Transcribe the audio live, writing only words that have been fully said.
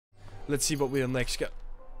Let's see what we'll next get.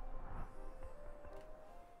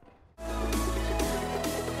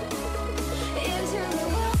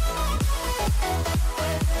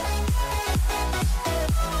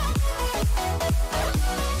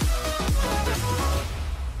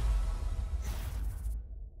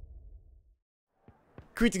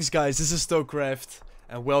 Greetings guys, this is Stokecraft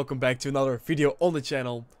and welcome back to another video on the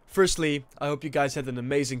channel. Firstly, I hope you guys had an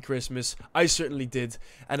amazing Christmas. I certainly did,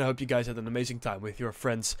 and I hope you guys had an amazing time with your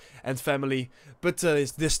friends and family. But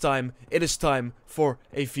this time, it is time for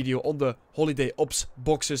a video on the Holiday Ops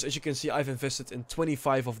boxes. As you can see, I've invested in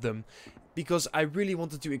 25 of them because I really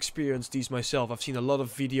wanted to experience these myself. I've seen a lot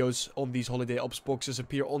of videos on these Holiday Ops boxes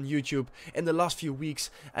appear on YouTube in the last few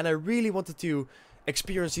weeks, and I really wanted to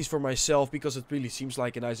experience these for myself because it really seems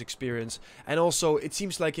like a nice experience, and also it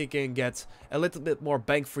seems like you can get a little bit more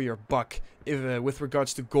bang for your buck with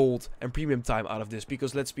regards to gold and premium time out of this,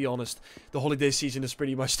 because let's be honest, the holiday season is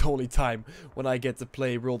pretty much the only time when I get to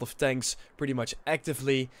play World of Tanks pretty much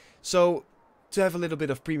actively. So to have a little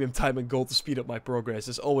bit of premium time and gold to speed up my progress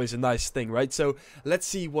is always a nice thing, right? So let's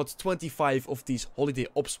see what 25 of these Holiday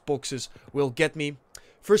Ops boxes will get me.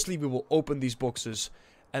 Firstly, we will open these boxes,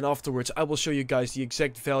 and afterwards I will show you guys the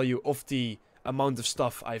exact value of the amount of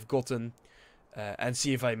stuff I've gotten and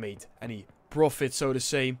see if I made any profit, so to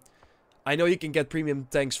say. I know you can get premium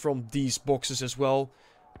tanks from these boxes as well.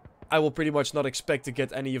 I will pretty much not expect to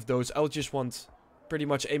get any of those. I'll just want pretty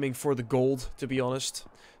much aiming for the gold, to be honest.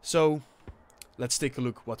 So let's take a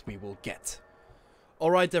look what we will get.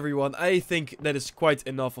 Alright everyone, I think that is quite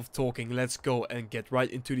enough of talking. Let's go and get right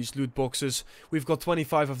into these loot boxes. We've got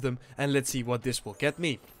 25 of them and let's see what this will get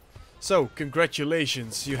me. So,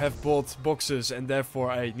 congratulations, you have bought boxes and therefore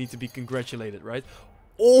I need to be congratulated, right?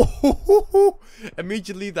 Oh,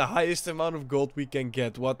 immediately the highest amount of gold we can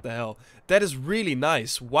get, what the hell. That is really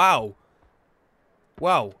nice, wow.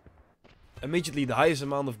 Wow. Immediately the highest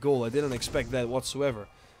amount of gold, I didn't expect that whatsoever.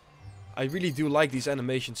 I really do like these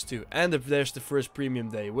animations too. And there's the first premium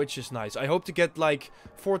day, which is nice. I hope to get like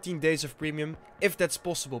 14 days of premium, if that's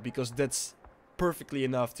possible, because that's perfectly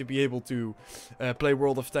enough to be able to play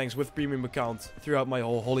World of Tanks with premium account throughout my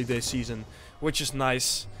whole holiday season, which is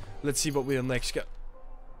nice. Let's see what we'll next get.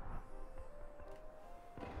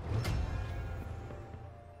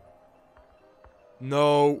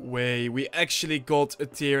 No way, we actually got a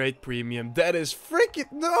tier 8 premium. That is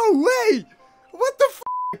freaking no way! What the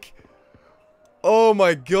fuck? Oh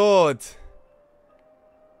my god.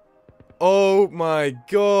 Oh my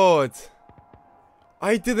god.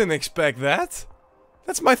 I didn't expect that.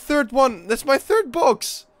 That's my third one. That's my third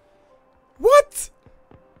box. What?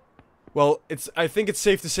 Well, I think it's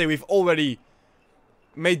safe to say we've already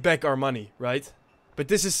made back our money, right? But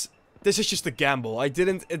this is just a gamble. I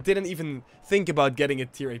didn't even think about getting a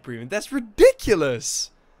tier 8 premium. That's ridiculous.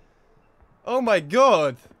 Oh my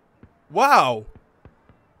god. Wow.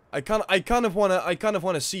 I kind of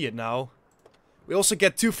wanna see it now. We also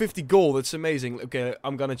get 250 gold. It's amazing. Okay,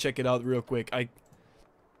 I'm gonna check it out real quick.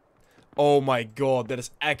 Oh my god, that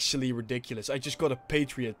is actually ridiculous. I just got a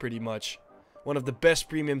Patriot pretty much. One of the best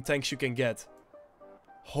premium tanks you can get.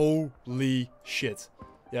 Holy shit.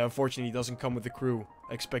 Yeah, unfortunately it doesn't come with the crew.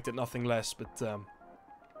 I expected nothing less, but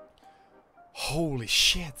holy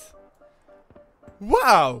shit.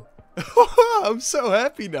 Wow. I'm so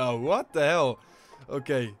happy now. What the hell?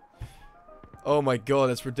 Okay. Oh my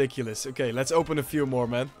god, that's ridiculous. Okay, let's open a few more,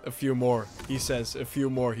 man. A few more, he says. A few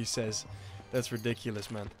more, he says. That's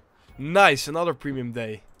ridiculous, man. Nice, another premium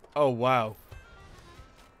day. Oh, wow.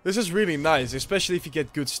 This is really nice, especially if you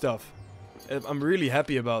get good stuff. I'm really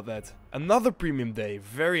happy about that. Another premium day,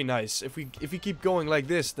 very nice. If we keep going like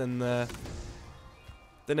this, then I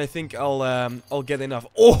think I'll get enough.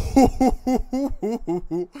 Oh,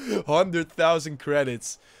 100,000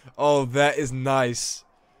 credits. Oh, that is nice.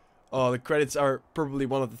 Oh, the credits are probably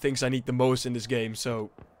one of the things I need the most in this game, so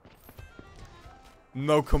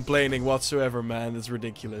no complaining whatsoever, man. That's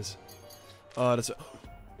ridiculous. Oh, that's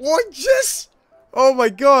what? Yes! Oh my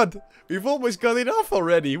god, we've almost got enough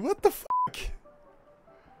already. What the fuck?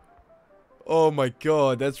 Oh my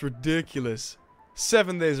god, that's ridiculous.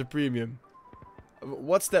 7 days of premium.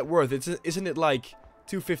 What's that worth? Isn't it like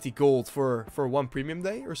 250 gold for one premium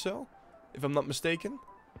day or so, if I'm not mistaken?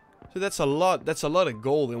 So that's a lot. That's a lot of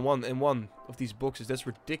gold in one of these boxes. That's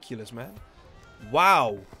ridiculous, man.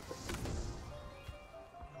 Wow.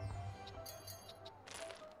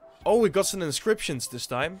 Oh, we got some inscriptions this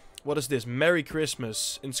time. What is this? Merry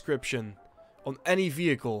Christmas inscription on any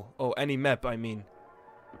vehicle. Oh, any map, I mean.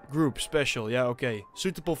 Group special. Yeah, okay.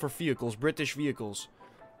 Suitable for vehicles, British vehicles.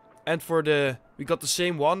 And for we got the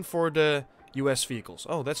same one for the US vehicles.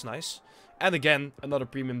 Oh, that's nice. And again, another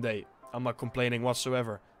premium day. I'm not complaining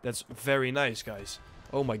whatsoever. That's very nice, guys.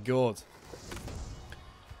 Oh my god.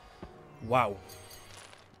 Wow.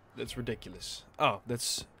 That's ridiculous. Oh,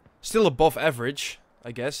 that's still above average,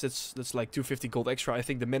 I guess. That's like 250 gold extra. I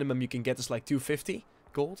think the minimum you can get is like 250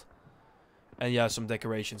 gold. And yeah, some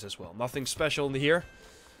decorations as well. Nothing special in here.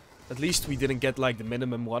 At least we didn't get like the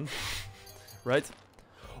minimum one. Right?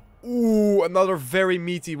 Ooh, another very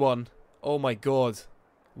meaty one. Oh my god.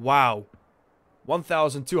 Wow.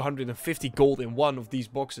 1,250 gold in one of these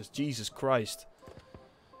boxes. Jesus Christ.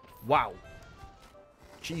 Wow.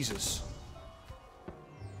 Jesus.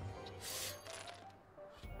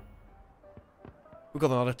 We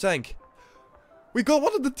got another tank. We got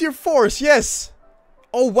one of the tier 4s, yes!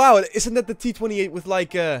 Oh wow, isn't that the T28 with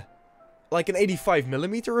like an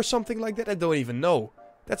 85mm or something like that? I don't even know.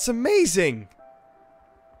 That's amazing!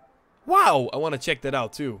 Wow, I want to check that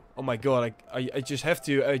out too. Oh my god, I just have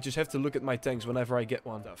to look at my tanks whenever I get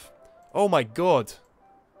one. Oh my god.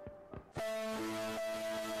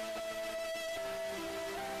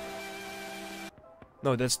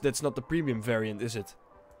 No, that's not the premium variant, is it?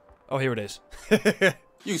 Oh, here it is.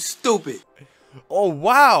 You stupid. Oh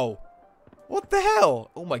wow. What the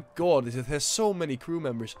hell? Oh my god, it has so many crew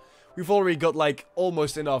members. We've already got like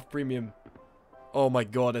almost enough premium. Oh my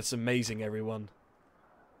god, that's amazing, everyone.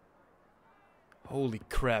 Holy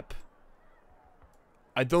crap.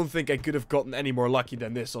 I don't think I could have gotten any more lucky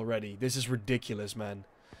than this already. This is ridiculous, man.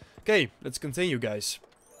 Okay, let's continue, guys.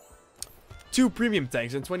 2 premium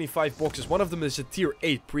tanks and 25 boxes. One of them is a tier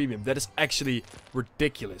 8 premium. That is actually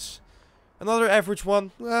ridiculous. Another average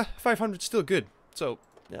one. 500 still good. So,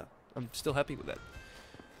 yeah, I'm still happy with that.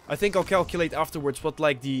 I think I'll calculate afterwards what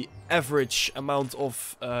like the average amount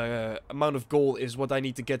of gold is what I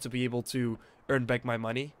need to get to be able to earn back my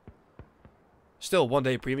money. Still, 1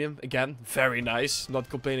 day premium. Again, very nice. Not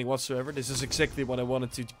complaining whatsoever. This is exactly what I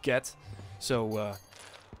wanted to get. So,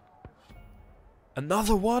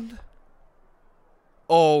 another one?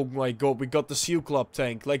 Oh my god, we got the Seal Club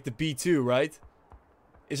tank. Like the B2, right?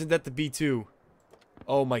 Isn't that the B2?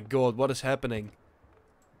 Oh my god, what is happening?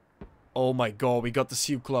 Oh my god, we got the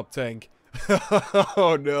Seal Club tank.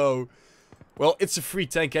 Oh no. Well, it's a free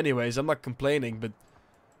tank anyways. I'm not complaining, but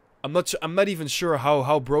I'm not even sure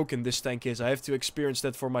how broken this tank is. I have to experience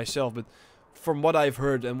that for myself, but from what I've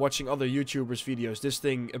heard and watching other YouTubers' videos, this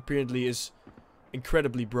thing apparently is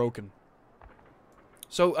incredibly broken.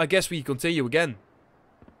 So I guess we continue again.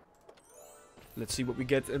 Let's see what we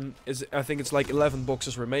get. And I think it's like 11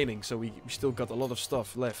 boxes remaining, so we still got a lot of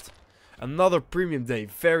stuff left. Another premium day.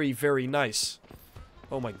 Very, very nice.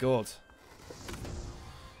 Oh my god.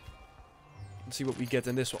 Let's see what we get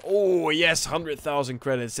in this one. Oh, yes, 100,000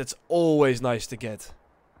 credits. That's always nice to get.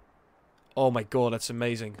 Oh my god, that's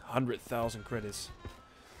amazing. 100,000 credits.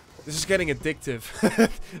 This is getting addictive.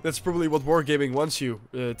 That's probably what Wargaming wants you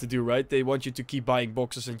to do, right? They want you to keep buying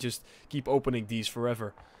boxes and just keep opening these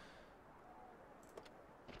forever.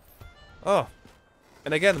 Oh.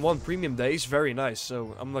 And again, 1 premium day is very nice,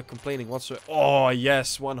 so I'm not complaining whatsoever. Oh,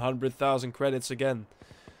 yes, 100,000 credits again.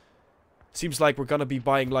 Seems like we're gonna be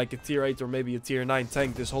buying like a tier 8 or maybe a tier 9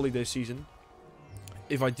 tank this holiday season.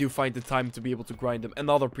 If I do find the time to be able to grind them.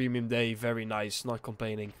 Another premium day, very nice, not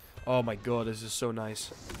complaining. Oh my god, this is so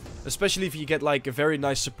nice. Especially if you get like a very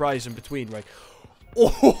nice surprise in between, right?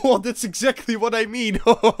 Oh, that's exactly what I mean.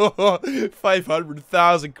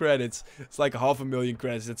 500,000 credits. It's like 500,000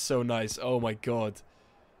 credits. That's so nice. Oh my god.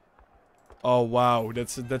 Oh wow,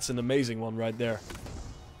 that's an amazing one right there.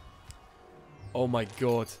 Oh my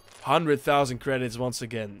god. 100,000 credits once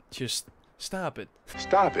again. Just stop it.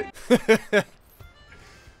 Stop it.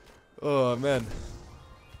 Oh man.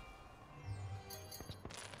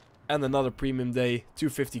 And another premium day.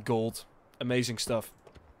 250 gold. Amazing stuff.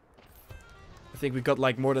 I think we got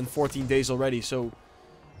like more than 14 days already, so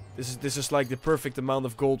this is like the perfect amount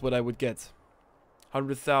of gold what I would get.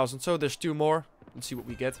 100,000. So there's 2 more. Let's see what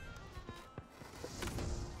we get.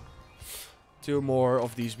 2 more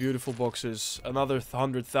of these beautiful boxes. Another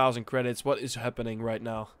 100,000 credits. What is happening right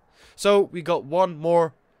now? So we got 1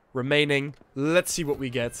 more remaining. Let's see what we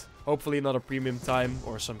get. Hopefully another premium time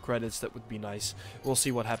or some credits. That would be nice. We'll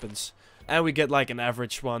see what happens. And we get like an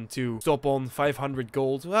average one to stop on 500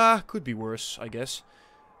 gold. Could be worse, I guess.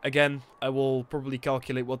 Again, I will probably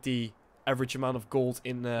calculate what the average amount of gold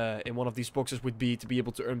in one of these boxes would be to be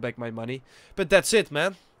able to earn back my money. But that's it,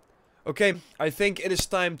 man. Okay, I think it is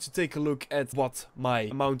time to take a look at what my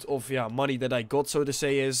amount of money that I got, so to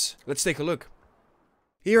say, is. Let's take a look.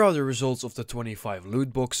 Here are the results of the 25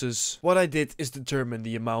 loot boxes. What I did is determine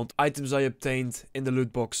the amount items I obtained in the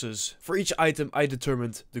loot boxes. For each item I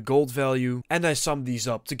determined the gold value and I summed these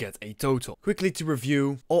up to get a total. Quickly to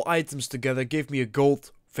review, all items together gave me a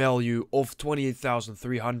gold value of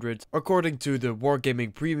 28,300 according to the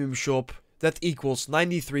Wargaming Premium Shop. That equals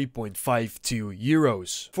 93.52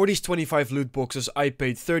 euros. For these 25 loot boxes I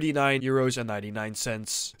paid 39 euros and 99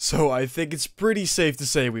 cents. So I think it's pretty safe to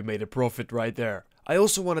say we made a profit right there. I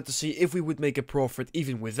also wanted to see if we would make a profit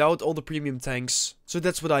even without all the premium tanks. So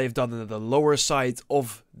that's what I have done in the lower side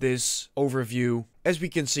of this overview. As we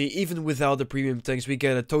can see, even without the premium tanks we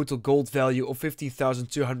get a total gold value of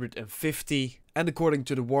 15,250. And according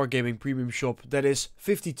to the Wargaming Premium Shop, that is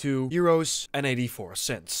 52 euros and 84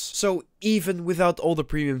 cents. So even without all the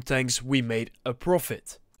premium tanks we made a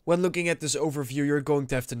profit. When looking at this overview, you're going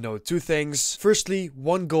to have to know two things. Firstly,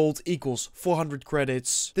 1 gold equals 400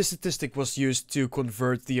 credits. This statistic was used to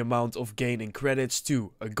convert the amount of gain in credits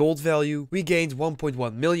to a gold value. We gained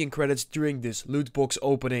 1.1 million credits during this loot box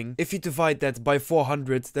opening. If you divide that by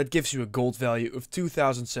 400, that gives you a gold value of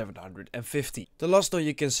 2,750. The last note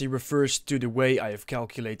you can see refers to the way I have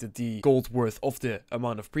calculated the gold worth of the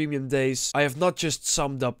amount of premium days. I have not just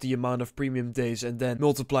summed up the amount of premium days and then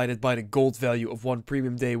multiplied it by the gold value of one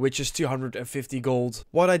premium day, which is 250 gold.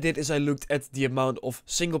 What I did is I looked at the amount of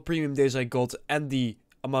single premium days I got and the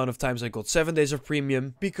amount of times I got 7 days of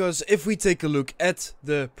premium. Because if we take a look at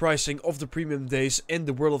the pricing of the premium days in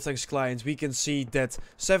the World of Tanks client, we can see that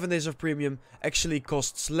 7 days of premium actually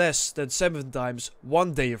costs less than 7 times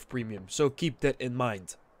 1 day of premium. So keep that in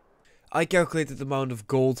mind. I calculated the amount of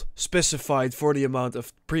gold specified for the amount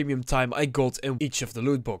of premium time I got in each of the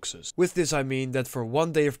loot boxes. With this I mean that for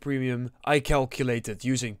 1 day of premium I calculated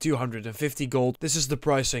using 250 gold. This is the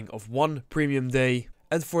pricing of 1 premium day.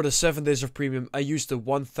 And for the 7 days of premium I used the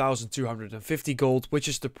 1250 gold, which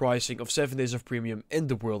is the pricing of 7 days of premium in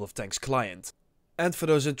the World of Tanks client. And for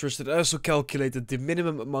those interested, I also calculated the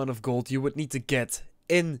minimum amount of gold you would need to get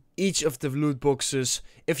in each of the loot boxes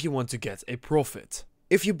if you want to get a profit.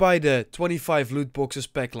 If you buy the 25 loot boxes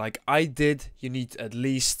pack like I did, you need at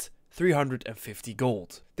least 350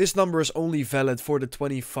 gold. This number is only valid for the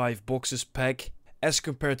 25 boxes pack. As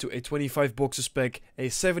compared to a 25 boxes pack, a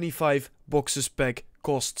 75 boxes pack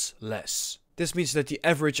costs less. This means that the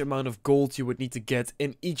average amount of gold you would need to get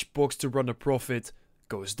in each box to run a profit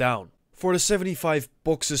goes down. For the 75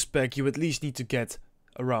 boxes pack you at least need to get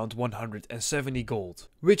around 170 gold,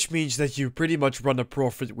 which means that you pretty much run a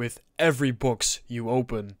profit with every box you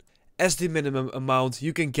open, as the minimum amount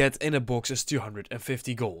you can get in a box is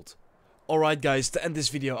 250 gold. Alright guys, to end this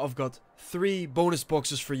video I've got 3 bonus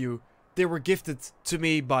boxes for you. They were gifted to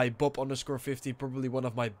me by Bob_50, probably one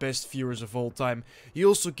of my best viewers of all time. He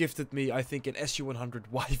also gifted me, I think, an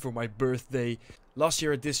SU100Y for my birthday. Last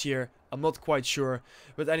year or this year, I'm not quite sure.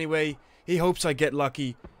 But anyway, he hopes I get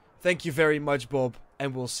lucky. Thank you very much, Bob.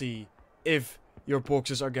 And we'll see if your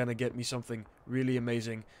boxes are gonna get me something really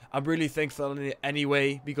amazing. I'm really thankful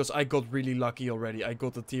anyway, because I got really lucky already. I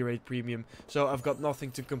got the tier 8 premium, so I've got nothing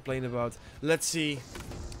to complain about. Let's see.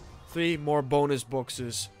 3 more bonus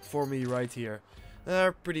boxes for me right here.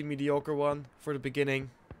 Pretty mediocre one for the beginning.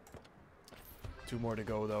 2 more to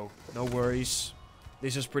go though. No worries.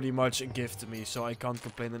 This is pretty much a gift to me, so I can't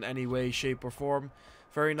complain in any way, shape or form.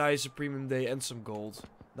 Very nice, a premium day and some gold.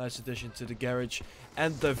 Nice addition to the garage.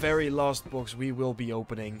 And the very last box we will be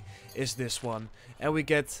opening is this one. And we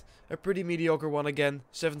get a pretty mediocre one again.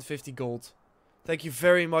 750 gold. Thank you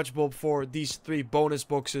very much, Bob, for these 3 bonus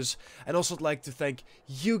boxes. And also I'd like to thank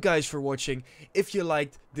you guys for watching. If you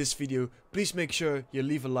liked this video, please make sure you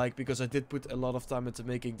leave a like, because I did put a lot of time into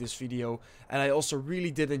making this video. And I also really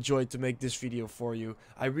did enjoy to make this video for you.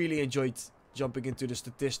 I really enjoyed jumping into the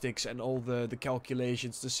statistics and all the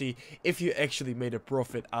calculations to see if you actually made a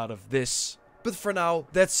profit out of this. But for now,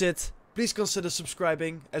 that's it. Please consider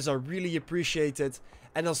subscribing, as I really appreciate it.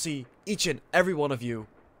 And I'll see each and every one of you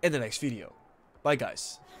in the next video. Bye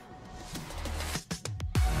guys.